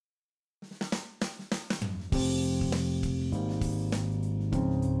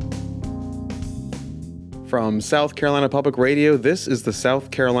From South Carolina Public Radio, this is the South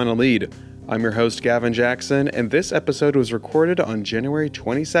Carolina Lead. I'm your host, Gavin Jackson, and this episode was recorded on January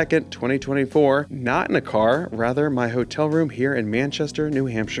 22nd, 2024, not in a car, rather my hotel room here in Manchester, New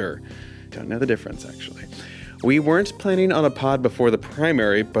Hampshire. Don't know the difference, actually. We weren't planning on a pod before the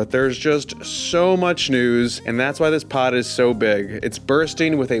primary, but there's just so much news, and that's why this pod is so big. It's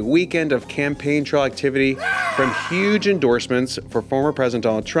bursting with a weekend of campaign trail activity from huge endorsements for former President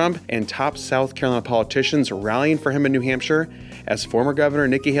Donald Trump and top South Carolina politicians rallying for him in New Hampshire, as former Governor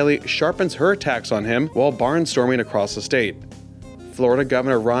Nikki sharpens her attacks on him while barnstorming across the state. Florida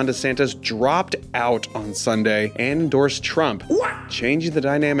Governor Ron DeSantis dropped out on Sunday and endorsed Trump, changing the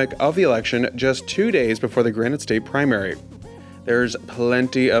dynamic of the election just 2 days before the Granite State primary. There's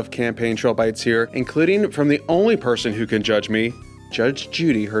plenty of campaign trail bites here, including from the only person who can judge me, Judge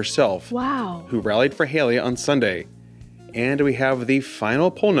Judy herself, who rallied for Haley on Sunday. And we have the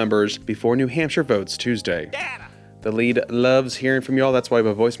final poll numbers before New Hampshire votes Tuesday. The Lead loves hearing from y'all. That's why we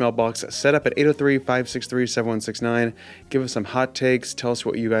have a voicemail box set up at 803-563-7169. Give us some hot takes. Tell us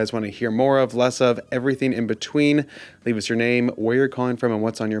what you guys want to hear more of, less of, everything in between. Leave us your name, where you're calling from, and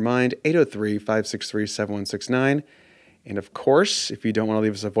what's on your mind. 803-563-7169. And of course, if you don't want to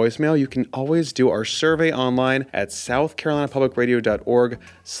leave us a voicemail, you can always do our survey online at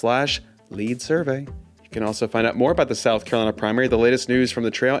southcarolinapublicradio.org/lead survey. You can also find out more about the South Carolina primary, the latest news from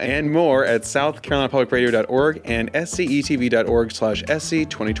the trail, and more at southcarolinapublicradio.org and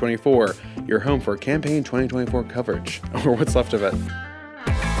scetv.org/SC2024, your home for campaign 2024 coverage, or what's left of it.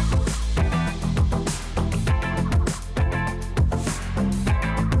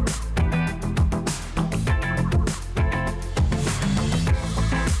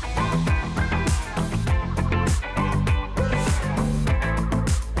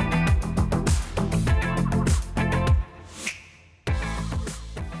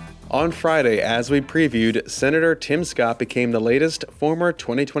 On Friday, as we previewed, Senator Tim Scott became the latest former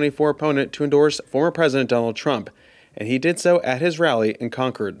 2024 opponent to endorse former President Donald Trump, and he did so at his rally in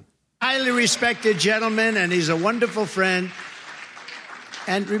Concord. Highly respected gentleman, and he's a wonderful friend.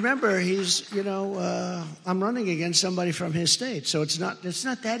 And remember, he's, I'm running against somebody from his state, so it's not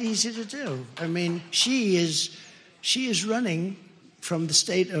that easy to do. I mean, she is running from the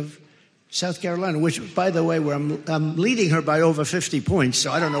state of South Carolina, which, by the way, where I'm leading her by over 50 points,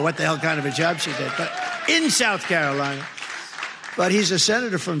 so I don't know what the hell kind of a job she did, but in South Carolina. But he's a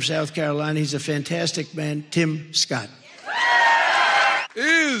senator from South Carolina. He's a fantastic man, Tim Scott.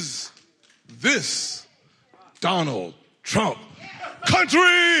 Is this Donald Trump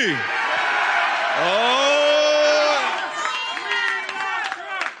country?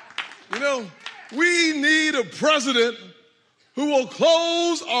 We need a president who will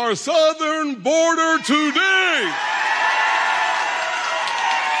close our southern border today.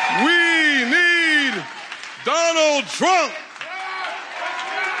 We need Donald Trump.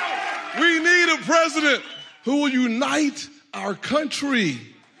 We need a president who will unite our country.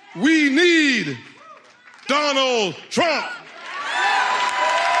 We need Donald Trump.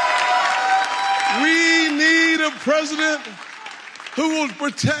 We need a president who will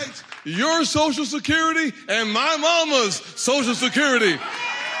protect your Social Security and my mama's Social Security.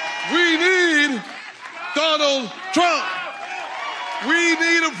 We need Donald Trump. We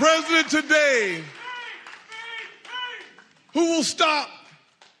need a president today who will stop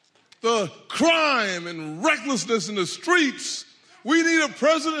the crime and recklessness in the streets. We need a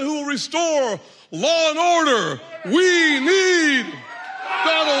president who will restore law and order. We need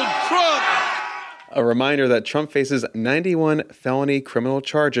Donald Trump. A reminder that Trump faces 91 felony criminal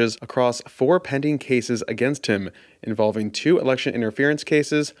charges across 4 pending cases against him, involving 2 election interference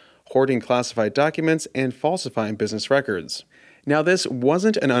cases, hoarding classified documents, and falsifying business records. Now, this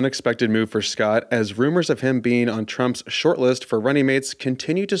wasn't an unexpected move for Scott, as rumors of him being on Trump's shortlist for running mates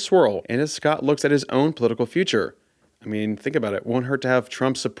continue to swirl, and as Scott looks at his own political future. I mean, think about it. Won't hurt to have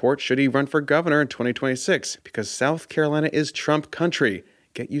Trump's support should he run for governor in 2026, because South Carolina is Trump country.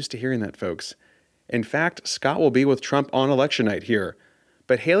 Get used to hearing that, folks. In fact, Scott will be with Trump on election night here.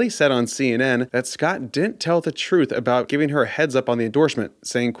 But Haley said on CNN that Scott didn't tell the truth about giving her a heads up on the endorsement,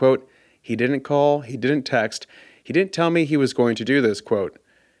 saying, quote, "He didn't call, he didn't text, he didn't tell me he was going to do this," quote.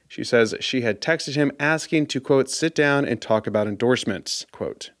 She says she had texted him asking to, quote, "sit down and talk about endorsements,"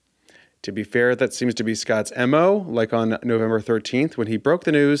 quote. To be fair, that seems to be Scott's MO, like on November 13th when he broke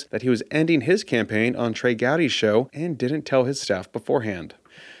the news that he was ending his campaign on Trey Gowdy's show and didn't tell his staff beforehand.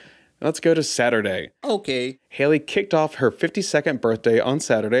 Let's go to Saturday. Okay. Haley kicked off her 52nd birthday on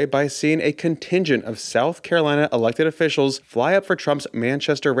Saturday by seeing a contingent of South Carolina elected officials fly up for Trump's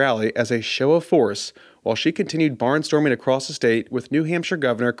Manchester rally as a show of force, while she continued barnstorming across the state with New Hampshire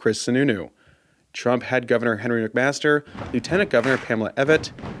Governor Chris Sununu. Trump had Governor Henry McMaster, Lieutenant Governor Pamela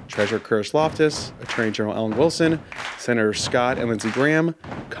Evette, Treasurer Curtis Loftus, Attorney General Ellen Wilson, Senators Scott and Lindsey Graham,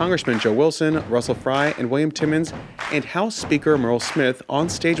 Congressman Joe Wilson, Russell Fry, and William Timmons, and House Speaker Merle Smith on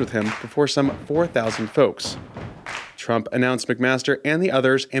stage with him before some 4,000 folks. Trump announced McMaster and the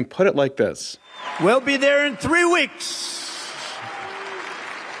others and put it like this. We'll be there in 3 weeks.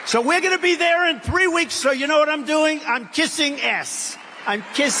 So we're going to be there in 3 weeks. So you know what I'm doing? I'm kissing ass. I'm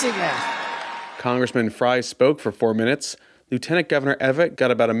kissing ass. Congressman Fry spoke for 4 minutes. Lieutenant Governor Evette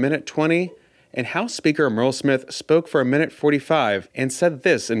got about 1:20, and House Speaker Merle Smith spoke for 1:45 and said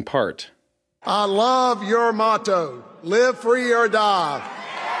this in part. I love your motto, live free or die.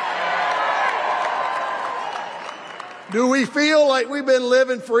 Do we feel like we've been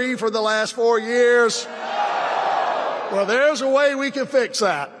living free for the last 4 years? Well, there's a way we can fix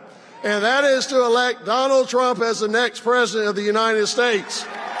that, and that is to elect Donald Trump as the next president of the United States.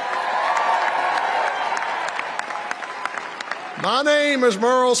 My name is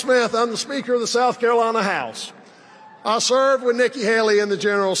Merle Smith. I'm the Speaker of the South Carolina House. I served with Nikki Haley in the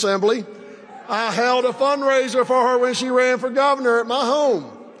General Assembly. I held a fundraiser for her when she ran for governor at my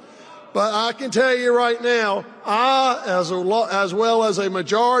home. But I can tell you right now, I, as well as a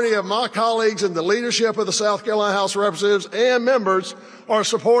majority of my colleagues in the leadership of the South Carolina House of Representatives and members, are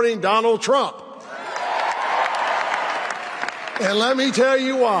supporting Donald Trump. And let me tell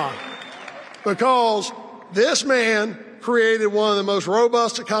you why. Because this man created one of the most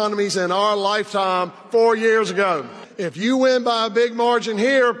robust economies in our lifetime 4 years ago. If you win by a big margin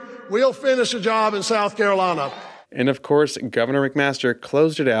here, we'll finish the job in South Carolina. And of course, Governor McMaster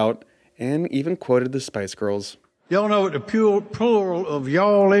closed it out and even quoted the Spice Girls. Y'all know what the plural of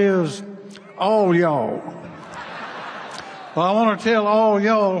y'all is? All y'all. Well, I want to tell all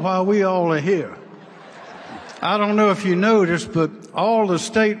y'all why we all are here. I don't know if you noticed, but all the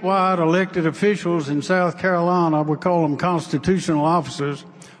statewide elected officials in South Carolina, we call them constitutional officers,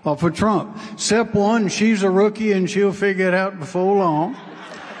 are for Trump. Except one, she's a rookie and she'll figure it out before long.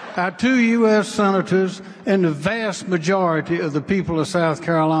 Our 2 U.S. senators and the vast majority of the people of South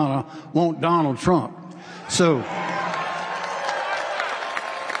Carolina want Donald Trump. So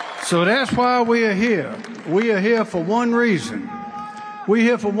that's why we are here. We are here for one reason. We're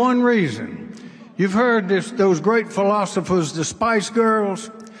here for one reason. You've heard those great philosophers, the Spice Girls.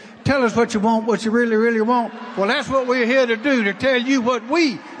 Tell us what you want, what you really, really want. Well, that's what we're here to do, to tell you what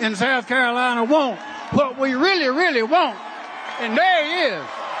we in South Carolina want, what we really, really want. And there he is,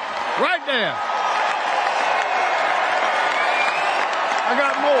 right there. I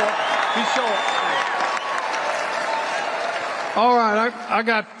got more. He's short. All right, I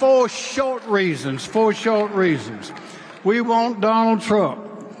got 4 short reasons. We want Donald Trump.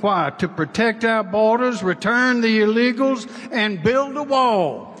 Why? To protect our borders, return the illegals, and build a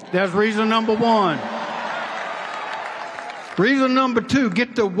wall. That's reason number 1. Reason number 2,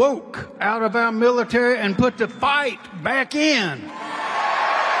 get the woke out of our military and put the fight back in.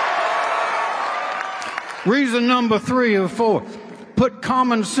 Reason number 3 or 4, put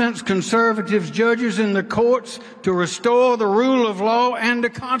common sense conservative judges in the courts to restore the rule of law and the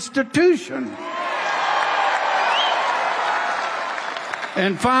Constitution.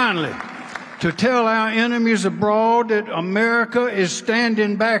 And finally, to tell our enemies abroad that America is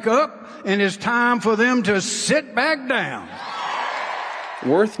standing back up and it's time for them to sit back down.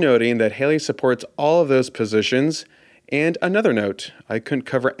 Worth noting that Haley supports all of those positions. And another note, I couldn't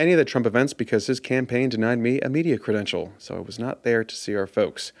cover any of the Trump events because his campaign denied me a media credential, so I was not there to see our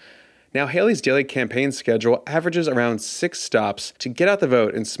folks. Now, Haley's daily campaign schedule averages around 6 stops to get out the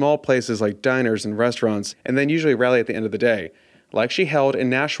vote in small places like diners and restaurants, and then usually rally at the end of the day, like she held in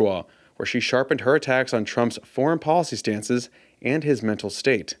Nashua, where she sharpened her attacks on Trump's foreign policy stances and his mental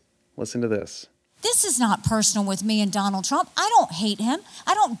state. Listen to this. This is not personal with me and Donald Trump. I don't hate him.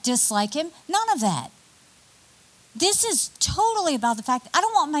 I don't dislike him. None of that. This is totally about the fact that I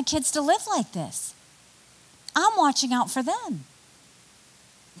don't want my kids to live like this. I'm watching out for them.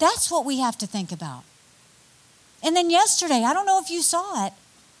 That's what we have to think about. And then yesterday, I don't know if you saw it,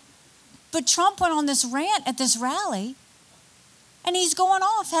 but Trump went on this rant at this rally, and he's going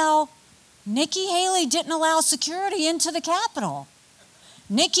off how Nikki Haley didn't allow security into the Capitol.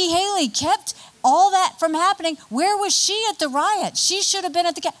 Nikki Haley kept all that from happening. Where was she at the riot? She should have been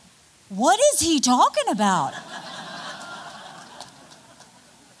at the Capitol. What is he talking about?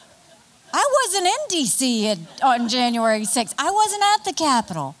 I wasn't in D.C. on January 6th. I wasn't at the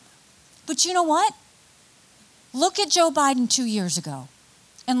Capitol. But you know what? Look at Joe Biden 2 years ago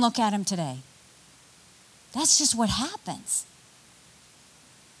and look at him today. That's just what happens.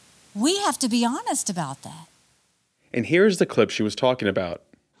 We have to be honest about that. And here's the clip she was talking about.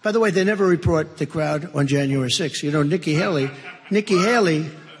 By the way, they never report the crowd on January 6th. You know, Nikki Haley,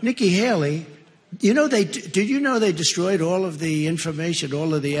 did you know they destroyed all of the information,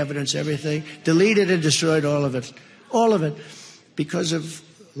 all of the evidence, everything? Deleted and destroyed all of it, because of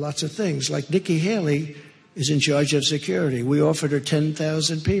lots of things. Like Nikki Haley is in charge of security. We offered her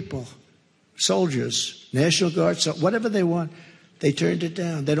 10,000 people, soldiers, National Guard, whatever they want. They turned it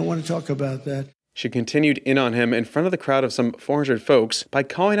down. They don't want to talk about that. She continued in on him in front of the crowd of some 400 folks by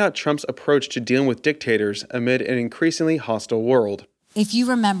calling out Trump's approach to dealing with dictators amid an increasingly hostile world. If you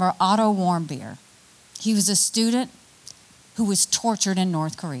remember Otto Warmbier, he was a student who was tortured in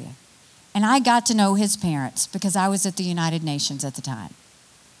North Korea. And I got to know his parents because I was at the United Nations at the time.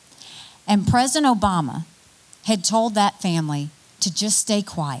 And President Obama had told that family to just stay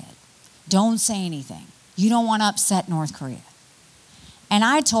quiet. Don't say anything. You don't want to upset North Korea. And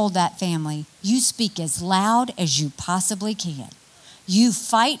I told that family, you speak as loud as you possibly can. You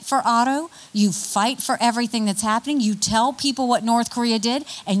fight for Otto. You fight for everything that's happening. You tell people what North Korea did,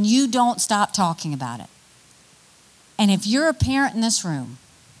 and you don't stop talking about it. And if you're a parent in this room,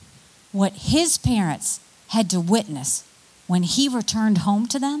 what his parents had to witness when he returned home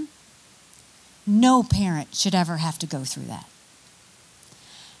to them, no parent should ever have to go through that.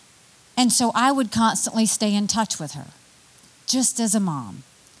 And so I would constantly stay in touch with her, just as a mom,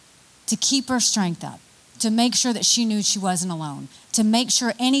 to keep her strength up, to make sure that she knew she wasn't alone, to make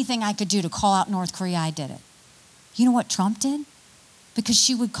sure anything I could do to call out North Korea, I did it. You know what Trump did? Because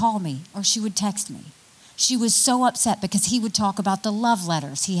she would call me or she would text me. She was so upset because he would talk about the love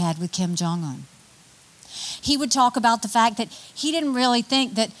letters he had with Kim Jong-un. He would talk about the fact that he didn't really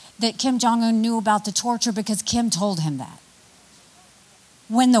think that Kim Jong-un knew about the torture because Kim told him that.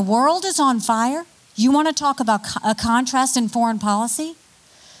 When the world is on fire, you want to talk about a contrast in foreign policy?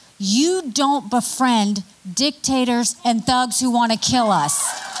 You don't befriend dictators and thugs who want to kill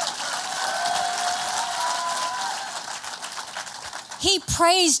us. He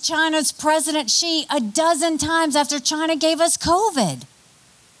praised China's President Xi a dozen times after China gave us COVID.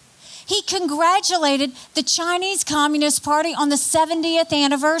 He congratulated the Chinese Communist Party on the 70th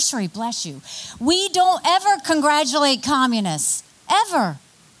anniversary. Bless you. We don't ever congratulate communists, ever.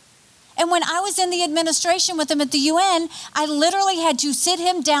 And when I was in the administration with him at the UN, I literally had to sit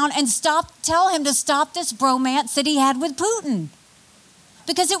him down and tell him to stop this bromance that he had with Putin,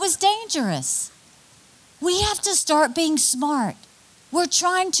 because it was dangerous. We have to start being smart. We're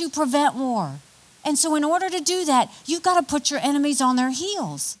trying to prevent war. And so in order to do that, you've got to put your enemies on their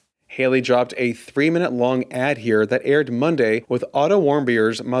heels. Haley dropped a 3-minute-long ad here that aired Monday with Otto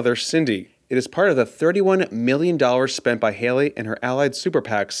Warmbier's mother, Cindy. It is part of the $31 million spent by Haley and her allied super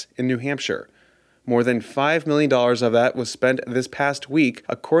PACs in New Hampshire. More than $5 million of that was spent this past week,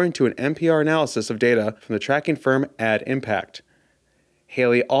 according to an NPR analysis of data from the tracking firm Ad Impact.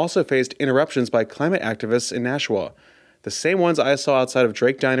 Haley also faced interruptions by climate activists in Nashua, the same ones I saw outside of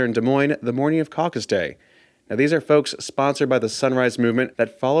Drake Diner in Des Moines the morning of Caucus Day. Now, these are folks sponsored by the Sunrise Movement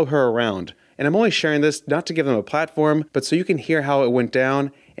that follow her around. And I'm only sharing this not to give them a platform, but so you can hear how it went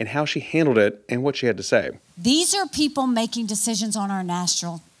down and how she handled it and what she had to say. These are people making decisions on our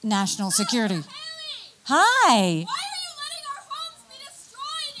national security. Hi. Why are you letting our homes be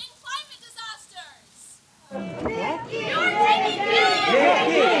destroyed in climate disasters? Nikki! You're taking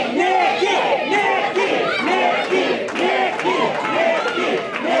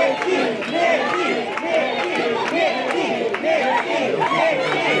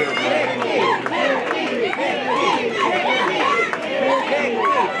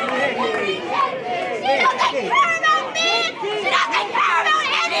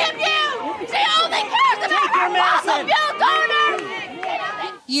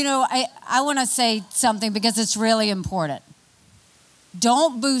You know, I want to say something because it's really important.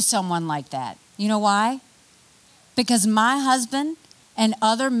 Don't boo someone like that. You know why? Because my husband and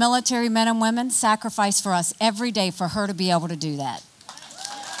other military men and women sacrifice for us every day for her to be able to do that.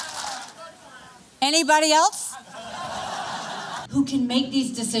 Anybody else? Who can make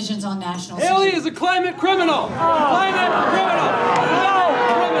these decisions on national security? Haley is a climate criminal. Climate criminal.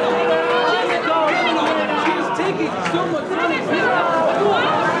 Climate criminal. She is taking so much money. Climate criminal.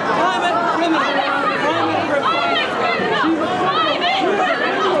 Climate criminal.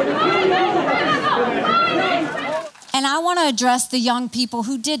 And I want to address the young people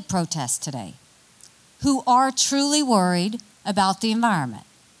who did protest today, who are truly worried about the environment.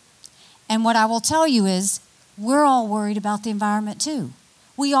 And what I will tell you is, we're all worried about the environment too.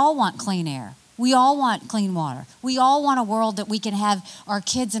 We all want clean air. We all want clean water. We all want a world that we can have our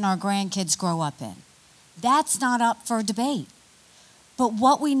kids and our grandkids grow up in. That's not up for debate. But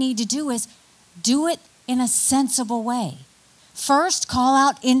what we need to do is do it in a sensible way. First, call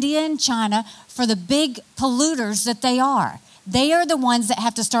out India and China for the big polluters that they are. They are the ones that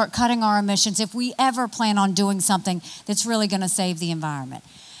have to start cutting our emissions if we ever plan on doing something that's really going to save the environment.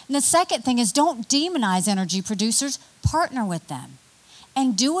 And the second thing is don't demonize energy producers, partner with them.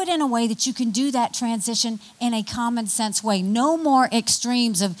 And do it in a way that you can do that transition in a common sense way. No more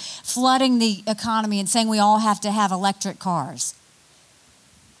extremes of flooding the economy and saying we all have to have electric cars.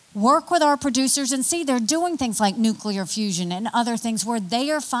 Work with our producers and see they're doing things like nuclear fusion and other things where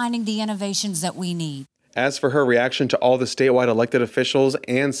they are finding the innovations that we need. As for her reaction to all the statewide elected officials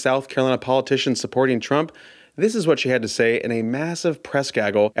and South Carolina politicians supporting Trump, this is what she had to say in a massive press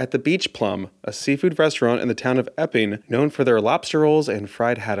gaggle at the Beach Plum, a seafood restaurant in the town of Epping, known for their lobster rolls and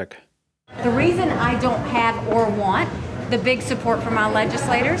fried haddock. The reason I don't have or want the big support from my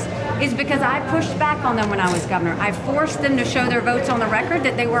legislators is because I pushed back on them when I was governor. I forced them to show their votes on the record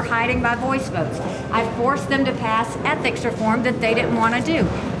that they were hiding by voice votes. I forced them to pass ethics reform that they didn't want to do.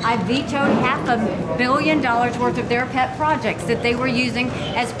 I vetoed $500 million worth of their pet projects that they were using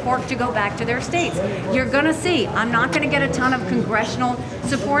as pork to go back to their states. You're going to see, I'm not going to get a ton of congressional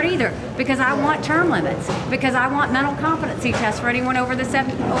support either because I want term limits, because I want mental competency tests for anyone over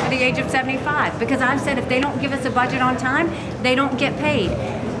the age of 75, because I've said if they don't give us a budget on time, they don't get paid.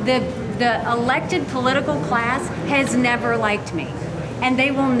 The elected political class has never liked me, and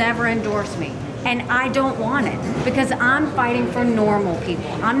they will never endorse me. And I don't want it because I'm fighting for normal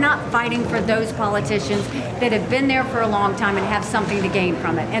people. I'm not fighting for those politicians that have been there for a long time and have something to gain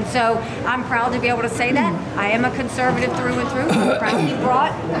from it. And so I'm proud to be able to say that. I am a conservative through and through. I'm proud he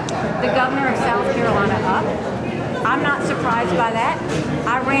brought the governor of South Carolina up. I'm not surprised by that.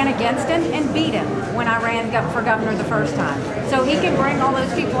 I ran against him and beat him when I ran for governor the first time. So he can bring all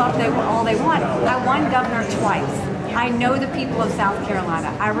those people up all they want. I won governor twice. I know the people of South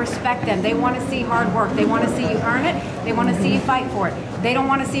Carolina. I respect them. They want to see hard work. They want to see you earn it. They want to see you fight for it. They don't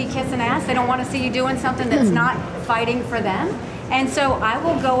want to see you kissing ass. They don't want to see you doing something that's not fighting for them. And so I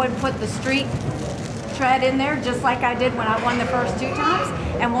will go and put the street tread in there just like I did when I won the first 2 times,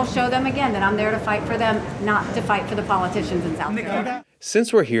 and we'll show them again that I'm there to fight for them, not to fight for the politicians in South Carolina.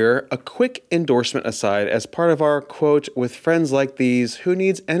 Since we're here, a quick endorsement aside as part of our, quote, with friends like these, who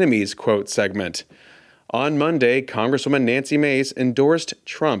needs enemies, quote, segment. On Monday, Congresswoman Nancy Mace endorsed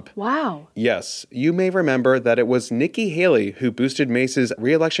Trump. Wow. Yes, you may remember that it was Nikki Haley who boosted Mace's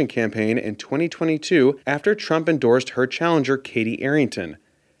re-election campaign in 2022 after Trump endorsed her challenger, Katie Arrington.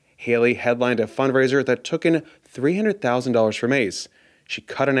 Haley headlined a fundraiser that took in $300,000 for Mace. She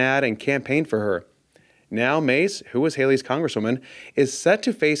cut an ad and campaigned for her. Now Mace, who was Haley's congresswoman, is set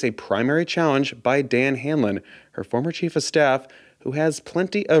to face a primary challenge by Dan Hanlon, her former chief of staff, who has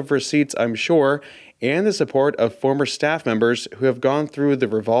plenty of receipts, I'm sure, and the support of former staff members who have gone through the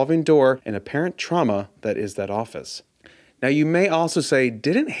revolving door and apparent trauma that is that office. Now, you may also say,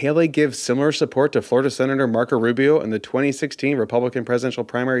 didn't Haley give similar support to Florida Senator Marco Rubio in the 2016 Republican presidential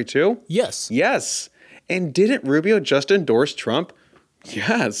primary too? Yes. Yes. And didn't Rubio just endorse Trump?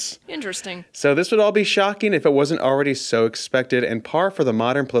 Yes. Interesting. So this would all be shocking if it wasn't already so expected and par for the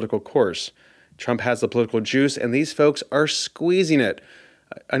modern political course. Trump has the political juice, and these folks are squeezing it.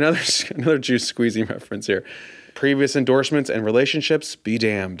 Another juice squeezing reference here. Previous endorsements and relationships be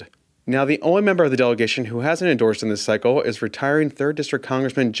damned. Now, the only member of the delegation who hasn't endorsed in this cycle is retiring 3rd District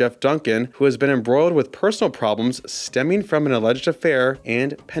Congressman Jeff Duncan, who has been embroiled with personal problems stemming from an alleged affair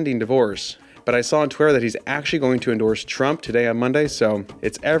and pending divorce. But I saw on Twitter that he's actually going to endorse Trump today on Monday, so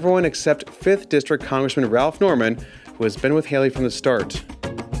it's everyone except 5th District Congressman Ralph Norman, who has been with Haley from the start.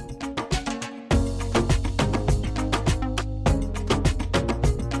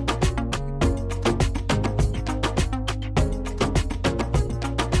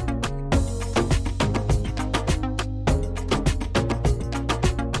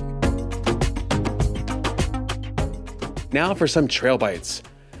 Now for some trail bites.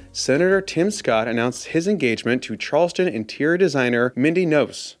 Senator Tim Scott announced his engagement to Charleston interior designer Mindy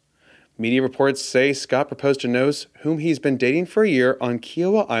Nose. Media reports say Scott proposed to Nose, whom he's been dating for a year, on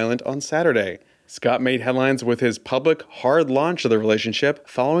Kiowa Island on Saturday. Scott made headlines with his public, hard launch of the relationship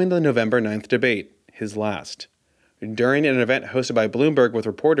following the November 9th debate, his last. During an event hosted by Bloomberg with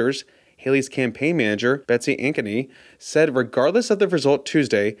reporters, Haley's campaign manager, Betsy Ankeny, said regardless of the result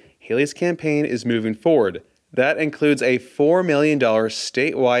Tuesday, Haley's campaign is moving forward. That includes a $4 million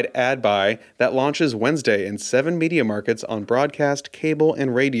statewide ad buy that launches Wednesday in 7 media markets on broadcast, cable,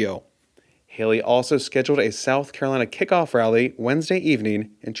 and radio. Haley also scheduled a South Carolina kickoff rally Wednesday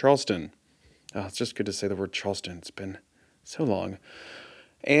evening in Charleston. Oh, it's just good to say the word Charleston. It's been so long.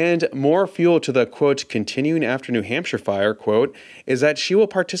 And more fuel to the, quote, continuing after New Hampshire fire, quote, is that she will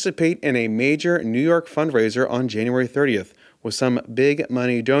participate in a major New York fundraiser on January 30th, with some big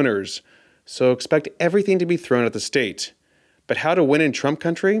money donors. So expect everything to be thrown at the state. But how to win in Trump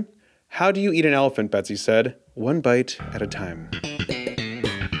country? How do you eat an elephant, Betsy said. One bite at a time.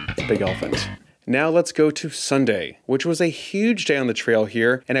 Big elephant. Now let's go to Sunday, which was a huge day on the trail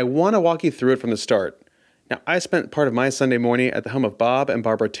here, and I want to walk you through it from the start. Now, I spent part of my Sunday morning at the home of Bob and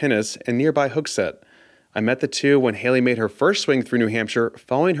Barbara Tinnis in nearby Hooksett. I met the two when Haley made her first swing through New Hampshire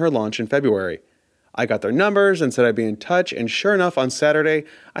following her launch in February. I got their numbers and said I'd be in touch, and sure enough, on Saturday,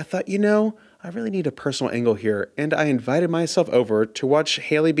 I thought, I really need a personal angle here, and I invited myself over to watch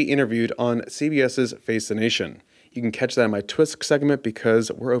Haley be interviewed on CBS's Face the Nation. You can catch that in my Twist segment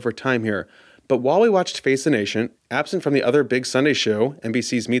because we're over time here. But while we watched Face the Nation, absent from the other big Sunday show,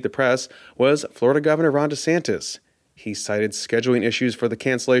 NBC's Meet the Press, was Florida Governor Ron DeSantis. He cited scheduling issues for the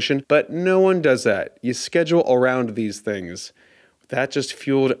cancellation, but no one does that. You schedule around these things. That just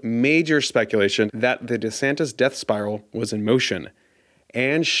fueled major speculation that the DeSantis death spiral was in motion.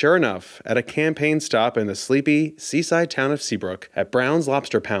 And sure enough, at a campaign stop in the sleepy seaside town of Seabrook, at Brown's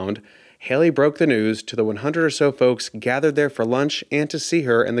Lobster Pound, Haley broke the news to the 100 or so folks gathered there for lunch and to see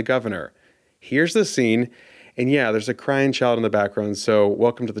her and the governor. Here's the scene, and yeah, there's a crying child in the background, so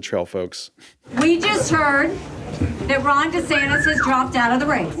welcome to the trail, folks. We just heard that Ron DeSantis has dropped out of the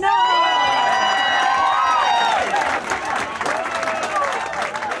race. No!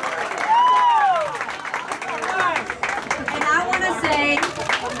 And I want to say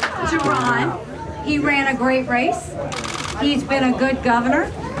to Ron, he ran a great race. He's been a good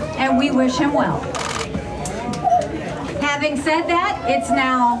governor, and we wish him well. Having said that, it's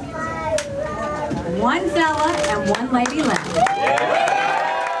now one fella and one lady left.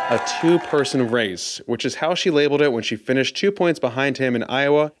 A two-person race, which is how she labeled it when she finished 2 points behind him in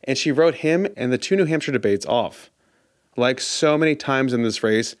Iowa, and she wrote him and the two New Hampshire debates off. Like so many times in this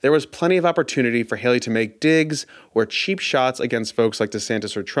race, there was plenty of opportunity for Haley to make digs or cheap shots against folks like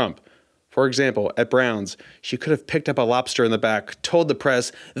DeSantis or Trump. For example, at Brown's, she could have picked up a lobster in the back, told the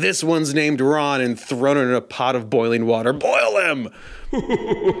press, "This one's named Ron," and thrown it in a pot of boiling water. Boil him!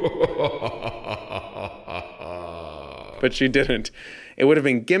 But she didn't. It would have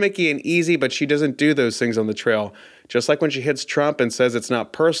been gimmicky and easy, but she doesn't do those things on the trail. Just like when she hits Trump and says it's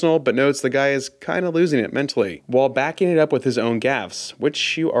not personal, but notes the guy is kind of losing it mentally, while backing it up with his own gaffes,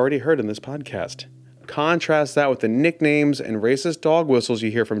 which you already heard in this podcast. Contrast that with the nicknames and racist dog whistles you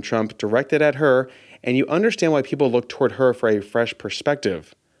hear from Trump directed at her, and you understand why people look toward her for a fresh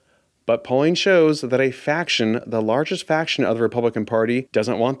perspective. But polling shows that a faction, the largest faction of the Republican Party,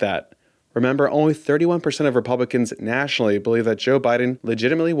 doesn't want that. Remember, only 31% of Republicans nationally believe that Joe Biden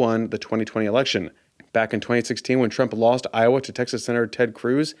legitimately won the 2020 election. Back in 2016, when Trump lost Iowa to Texas Senator Ted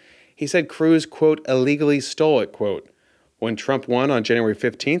Cruz, he said Cruz, quote, illegally stole it, quote. When Trump won on January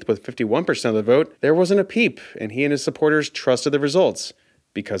 15th with 51% of the vote, there wasn't a peep, and he and his supporters trusted the results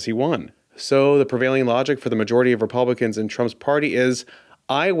because he won. So the prevailing logic for the majority of Republicans in Trump's party is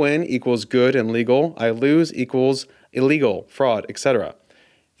I win equals good and legal, I lose equals illegal, fraud, etc.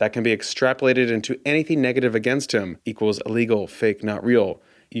 That can be extrapolated into anything negative against him equals illegal, fake, not real.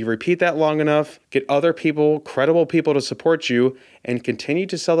 You repeat that long enough, get other people, credible people to support you, and continue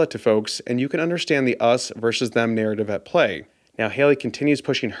to sell that to folks, and you can understand the us versus them narrative at play. Now, Haley continues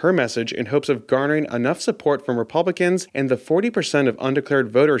pushing her message in hopes of garnering enough support from Republicans and the 40% of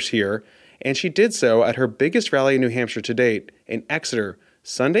undeclared voters here, and she did so at her biggest rally in New Hampshire to date, in Exeter,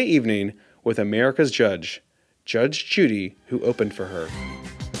 Sunday evening, with America's Judge, Judge Judy, who opened for her.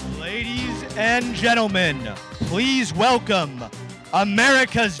 Ladies and gentlemen, please welcome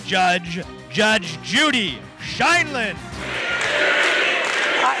America's Judge, Judge Judy Shineland.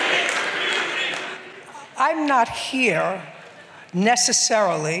 I'm not here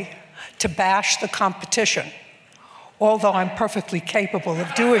necessarily to bash the competition, although I'm perfectly capable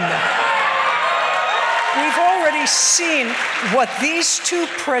of doing that. We've already seen what these two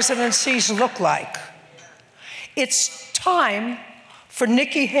presidencies look like. It's time for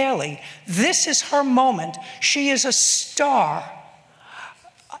Nikki Haley. This is her moment. She is a star.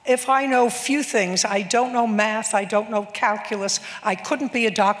 If I know few things, I don't know math, I don't know calculus. I couldn't be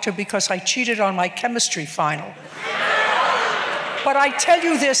a doctor because I cheated on my chemistry final. But I tell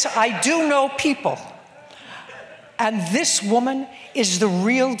you this, I do know people. And this woman is the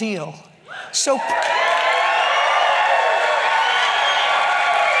real deal. So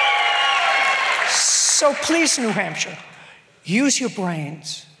please, New Hampshire, use your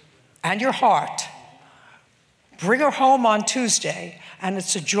brains and your heart. Bring her home on Tuesday. And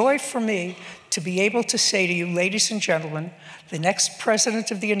it's a joy for me to be able to say to you, ladies and gentlemen, the next president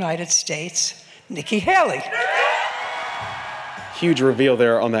of the United States, Nikki Haley. Huge reveal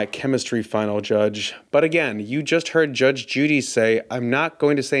there on that chemistry final, Judge. But again, you just heard Judge Judy say, I'm not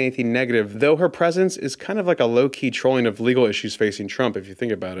going to say anything negative, though her presence is kind of like a low-key trolling of legal issues facing Trump, if you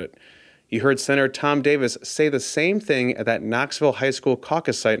think about it. You heard Senator Tom Davis say the same thing at that Knoxville High School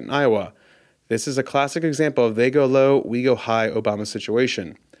caucus site in Iowa. This is a classic example of they go low, we go high Obama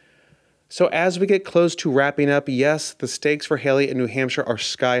situation. So as we get close to wrapping up, yes, the stakes for Haley in New Hampshire are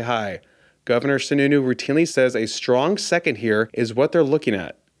sky high. Governor Sununu routinely says a strong second here is what they're looking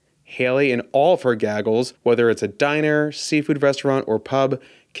at. Haley and all of her gaggles, whether it's a diner, seafood restaurant, or pub,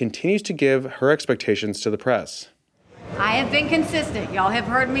 continues to give her expectations to the press. I have been consistent. Y'all have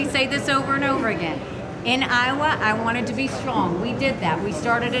heard me say this over and over again. In Iowa, I wanted to be strong. We did that. We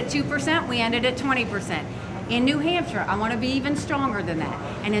started at 2%, we ended at 20%. In New Hampshire, I want to be even stronger than that.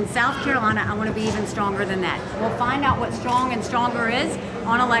 And in South Carolina, I want to be even stronger than that. We'll find out what strong and stronger is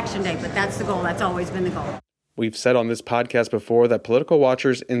on Election Day, but that's the goal. That's always been the goal. We've said on this podcast before that political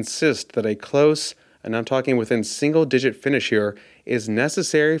watchers insist that a close, and I'm talking within single-digit finish here, is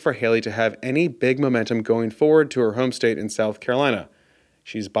necessary for Haley to have any big momentum going forward to her home state in South Carolina.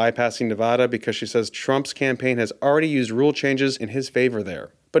 She's bypassing Nevada because she says Trump's campaign has already used rule changes in his favor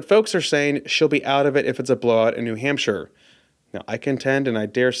there. But folks are saying she'll be out of it if it's a blowout in New Hampshire. Now, I contend and I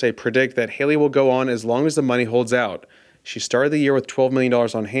dare say predict that Haley will go on as long as the money holds out. She started the year with $12 million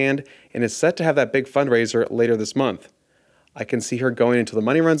on hand and is set to have that big fundraiser later this month. I can see her going until the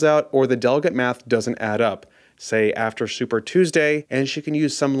money runs out or the delegate math doesn't add up, say after Super Tuesday, and she can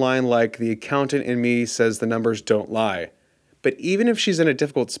use some line like the accountant in me says the numbers don't lie. But even if she's in a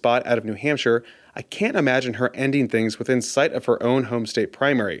difficult spot out of New Hampshire, I can't imagine her ending things within sight of her own home state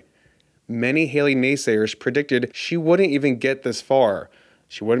primary. Many Haley naysayers predicted she wouldn't even get this far.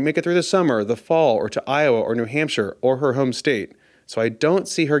 She wouldn't make it through the summer, the fall, or to Iowa or New Hampshire, or her home state. So I don't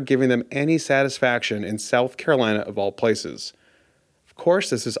see her giving them any satisfaction in South Carolina of all places. Of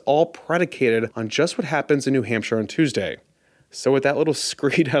course, this is all predicated on just what happens in New Hampshire on Tuesday. So with that little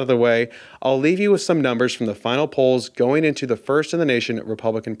screed out of the way, I'll leave you with some numbers from the final polls going into the first in the nation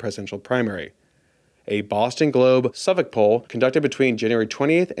Republican presidential primary. A Boston Globe Suffolk poll conducted between January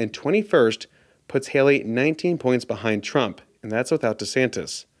 20th and 21st puts Haley 19 points behind Trump, and that's without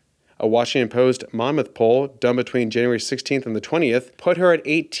DeSantis. A Washington Post Monmouth poll done between January 16th and the 20th put her at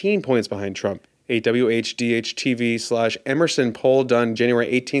 18 points behind Trump. A WHDH-TV/Emerson poll done January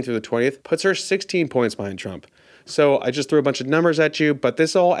 18th through the 20th puts her 16 points behind Trump. So I just threw a bunch of numbers at you, but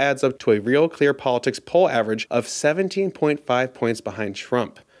this all adds up to a Real Clear Politics poll average of 17.5 points behind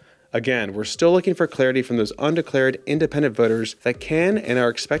Trump. Again, we're still looking for clarity from those undeclared independent voters that can and are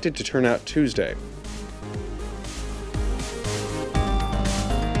expected to turn out Tuesday.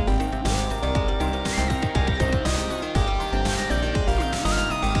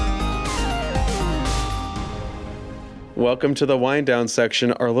 Welcome to the wind down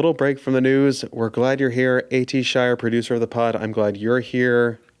section, our little break from the news. We're glad you're here. A.T. Shire, producer of the pod, I'm glad you're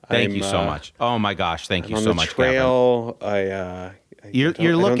here. Thank you so much. Oh my gosh, thank you so much, Gavin. On the trail, You're looking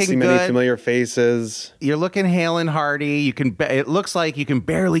good. I don't see many familiar faces. You're looking hale and hearty. It looks like you can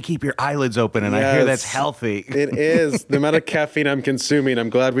barely keep your eyelids open, and yes, I hear that's healthy. It is. The amount of caffeine I'm consuming,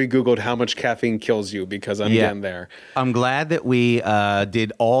 I'm glad we Googled how much caffeine kills you because I'm getting there. I'm glad that we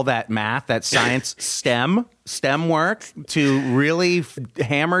did all that math, that science STEM work to really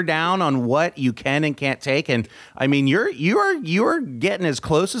hammer down on what you can and can't take. And I mean, you're getting as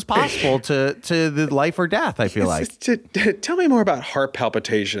close as possible to the life or death, I feel like. Tell me more about heart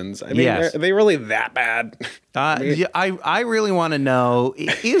palpitations. I mean, are they really that bad? I really want to know,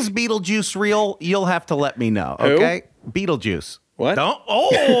 is Beetlejuice real? You'll have to let me know, okay? Who? Beetlejuice. What?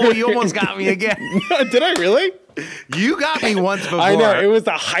 You almost got me again. Did I really? You got me once before. I know. It was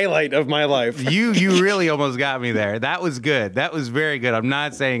the highlight of my life. You really almost got me there. That was good. That was very good. I'm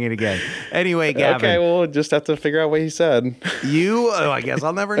not saying it again. Anyway, Gavin. Okay, well, we'll just have to figure out what he said. I guess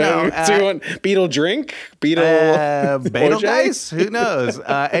I'll never know. Do you want Beetle drink? Beetle dice? Who knows?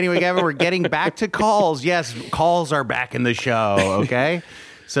 Anyway, Gavin, we're getting back to calls. Yes, calls are back in the show, okay?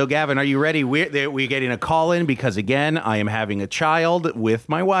 So, Gavin, are you ready? We're getting a call in because, again, I am having a child with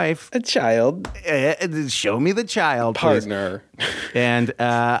my wife. A child? Show me the child, partner. Please. And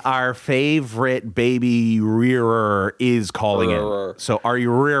our favorite baby rearer is calling in. So, are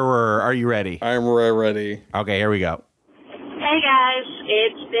you ready? I'm ready. Okay, here we go. Hey, guys.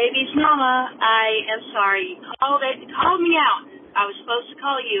 It's baby's mama. I am sorry. You called me out. I was supposed to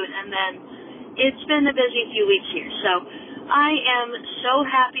call you, and then it's been a busy few weeks here. So I am so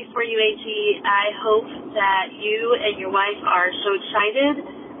happy for you, AT. I hope that you and your wife are so excited.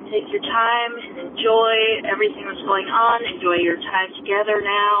 Take your time and enjoy everything that's going on. Enjoy your time together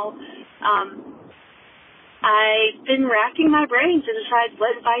now. I've been racking my brain to decide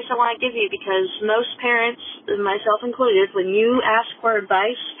what advice I want to give you, because most parents, myself included, when you ask for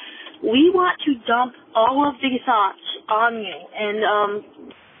advice, we want to dump all of the thoughts on you, and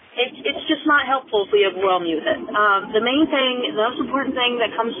it's just not helpful if we overwhelm you with it. The main thing, the most important thing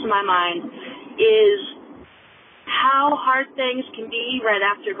that comes to my mind is how hard things can be right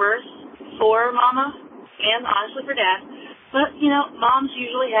after birth for mama and honestly for dad. But, moms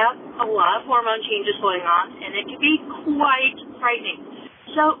usually have a lot of hormone changes going on, and it can be quite frightening.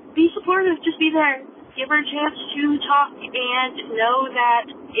 So be supportive. Just be there. Give her a chance to talk and know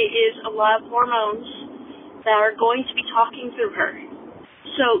that it is a lot of hormones that are going to be talking through her.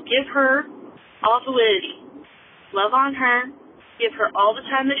 So give her all validity. Love on her. Give her all the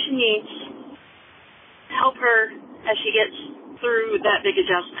time that she needs. Help her as she gets through that big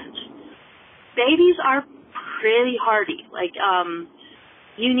adjustment. Babies are pretty hardy. Like,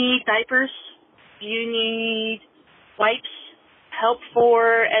 you need diapers, you need wipes, help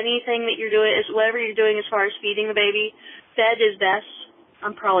for anything that you're doing, whatever you're doing as far as feeding the baby. Fed is best.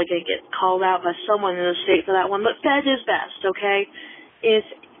 I'm probably going to get called out by someone in the state for that one, but fed is best, okay? If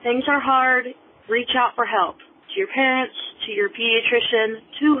things are hard, reach out for help to your parents, to your pediatrician,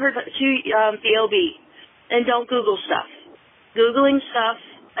 to the OB, and don't Google stuff. Googling stuff,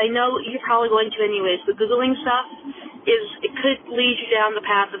 I know you're probably going to anyways, but Googling stuff it could lead you down the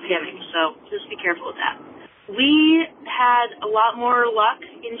path of panic, so just be careful with that. We had a lot more luck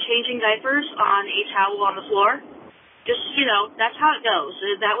in changing diapers on a towel on the floor. Just, that's how it goes.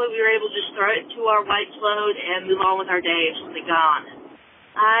 That way we were able to just throw it to our wipes load and move on with our day if something gone.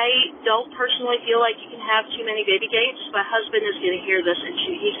 I don't personally feel like you can have too many baby gates. My husband is going to hear this and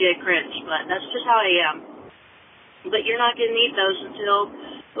he's going to cringe, but that's just how I am. But you're not going to need those until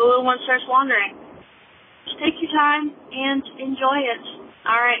the little one starts wandering. Just take your time and enjoy it.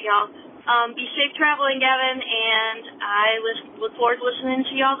 All right, y'all. Be safe traveling, Gavin, and I look forward to listening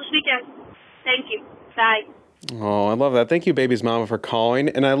to y'all this weekend. Thank you. Bye. Oh, I love that. Thank you, Baby's Mama, for calling.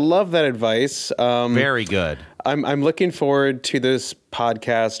 And I love that advice. Very good. I'm looking forward to this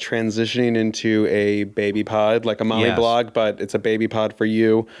podcast transitioning into a baby pod, like a mommy blog, but it's a baby pod for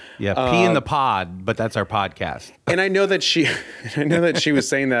you. Yeah, pee in the pod, but that's our podcast. And I know that she was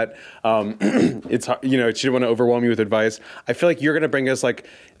saying that it's, she didn't want to overwhelm you with advice. I feel like you're going to bring us like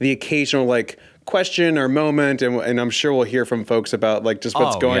the occasional question or moment, and I'm sure we'll hear from folks about just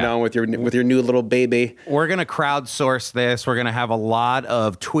what's going on with your new little baby. We're gonna crowdsource this. We're gonna have a lot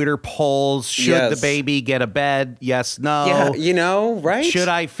of Twitter polls. Should the baby get a bed? Yes, no. Yeah, right? Should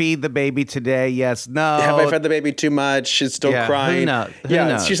I feed the baby today? Yes, no. Have I fed the baby too much? She's still crying. Who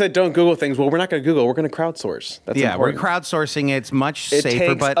knows? She said don't Google things. Well, we're not gonna Google. We're gonna crowdsource. That's important. We're crowdsourcing it. It's much it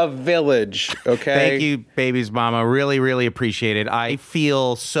safer. Takes a village. Okay. Thank you, Baby's Mama. Really, really appreciate it. I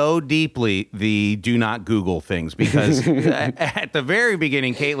feel so deeply the do not Google things, because at the very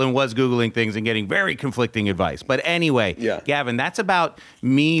beginning, Caitlin was Googling things and getting very conflicting advice. But anyway, Gavin, that's about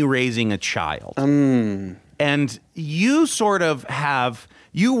me raising a child. And you sort of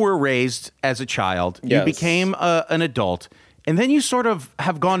you were raised as a child. Yes. You became an adult. And then you sort of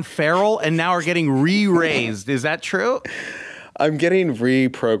have gone feral and now are getting re-raised. Is that true? I'm getting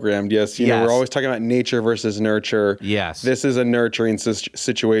reprogrammed. Yes. We're always talking about nature versus nurture. Yes. This is a nurturing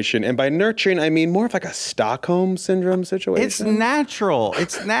situation. And by nurturing, I mean more of like a Stockholm syndrome situation. It's natural.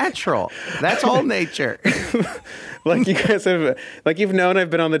 That's all nature. Like you guys have, you've known,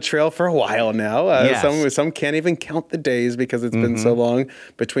 I've been on the trail for a while now. Some can't even count the days because it's been so long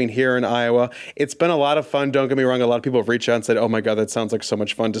between here and Iowa. It's been a lot of fun. Don't get me wrong. A lot of people have reached out and said, oh my God, that sounds like so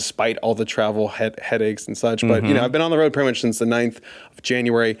much fun despite all the travel headaches and such. But, I've been on the road pretty much since the 9th of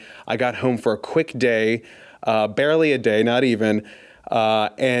January. I got home for a quick day, barely a day, not even.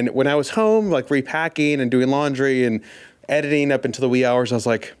 And when I was home, repacking and doing laundry and editing up into the wee hours, I was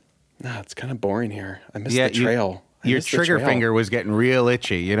like, it's kind of boring here. I miss the trail. Your trigger finger was getting real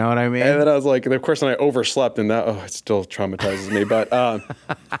itchy. You know what I mean? And then I was like, and of course, then I overslept, and that it still traumatizes me. But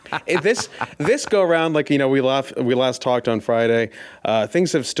this go around, we last talked on Friday.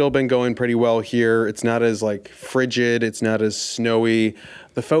 Things have still been going pretty well here. It's not as frigid. It's not as snowy.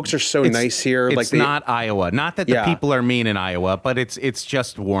 The folks are so nice here. It's not Iowa. Not that the people are mean in Iowa, but it's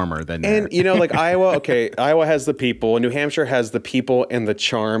just warmer than there. And, Iowa, okay, Iowa has the people, and New Hampshire has the people and the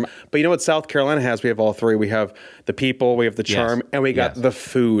charm. But you know what South Carolina has? We have all three. We have the people, we have the charm, and we got the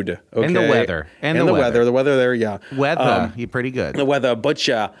food. Okay? And the weather. And the weather. The weather there, Weather, you're pretty good. The weather, but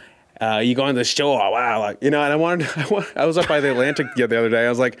you go on the shore, wow, like, you know, and I was up by the Atlantic the other day. I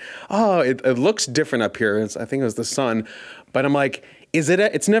was like, oh, it looks different up here. I think it was the sun, but I'm like,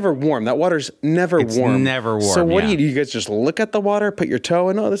 it's never warm. That water's never warm. It's never warm. So what do you guys just look at the water, put your toe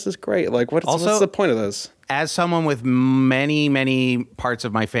in? Oh, this is great. Like, what's the point of this? As someone with many, many parts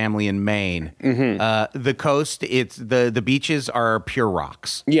of my family in Maine, the coast, the beaches are pure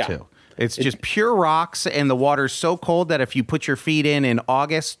rocks. Yeah. Too. It's just pure rocks, and the water's so cold that if you put your feet in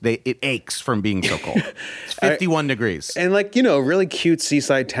August, it aches from being so cold. It's 51 degrees. And like, you know, really cute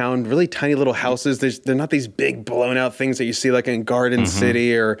seaside town, really tiny little houses. They're not these big blown out things that you see like in Garden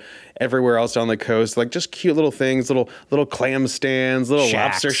City or everywhere else on the coast. Like just cute little things, little clam stands, little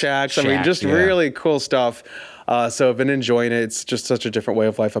lobster shacks. I mean, just really cool stuff. So I've been enjoying it. It's just such a different way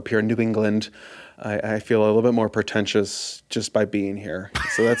of life up here in New England. I feel a little bit more pretentious just by being here.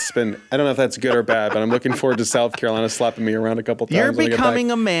 So that's been, I don't know if that's good or bad, but I'm looking forward to South Carolina slapping me around a couple times. You're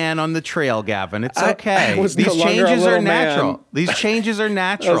becoming a man on the trail, Gavin. It's okay. These changes are natural. Man. These changes are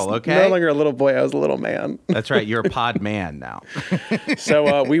natural, okay? No longer a little boy, I was a little man. That's right. You're a pod man now.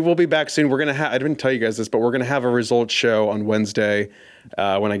 So we will be back soon. We're going to have, I didn't tell you guys this, but we're going to have a results show on Wednesday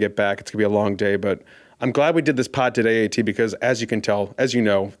when I get back. It's going to be a long day, but I'm glad we did this pod today, AT, because as you can tell, as you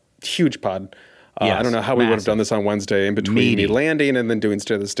know, huge pod. Yes, I don't know how we would have done this on Wednesday in between me landing and then doing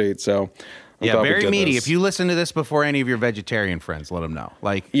State of the State. So I'm very meaty. If you listen to this before any of your vegetarian friends, let them know.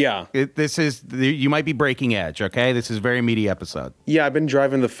 Like, you might be breaking edge. Okay, this is a very meaty episode. Yeah, I've been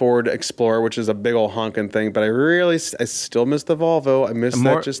driving the Ford Explorer, which is a big old honking thing, but I still miss the Volvo. I miss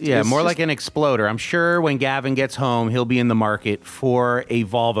that. More like an Exploder. I'm sure when Gavin gets home, he'll be in the market for a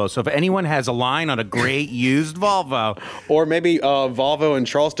Volvo. So if anyone has a line on a great used Volvo, or maybe Volvo in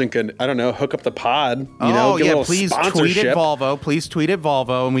Charleston could, I don't know, hook up the pod. Get a little please tweet at Volvo. Please tweet at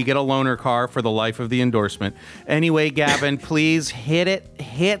Volvo, and we get a loaner car for the life of the endorsement. Anyway, Gavin, please hit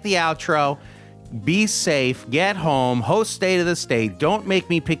the outro. Be safe. Get home. Host State of the State. Don't make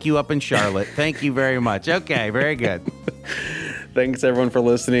me pick you up in Charlotte. Thank you very much. Okay, very good. Thanks, everyone, for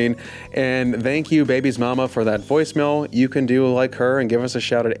listening. And thank you, baby's mama, for that voicemail. You can do like her and give us a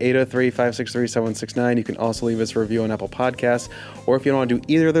shout at 803-563-7169. You can also leave us a review on Apple Podcasts. Or if you don't want to do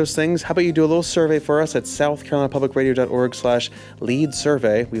either of those things, how about you do a little survey for us at southcarolinapublicradio.org/lead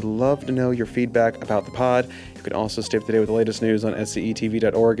survey. We love to know your feedback about the pod. You can also stay up to date with the latest news on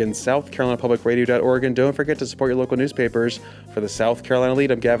scetv.org and southcarolinapublicradio.org. And don't forget to support your local newspapers. For the South Carolina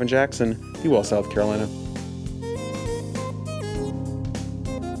Lead, I'm Gavin Jackson. Be well, South Carolina.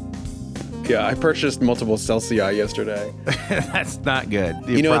 Yeah, I purchased multiple Celsius yesterday. That's not good.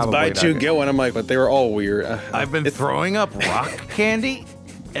 It's buy two, get one. I'm like, but they were all weird. I've been throwing up rock candy,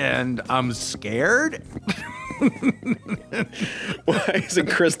 and I'm scared. Why is it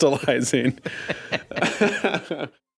crystallizing?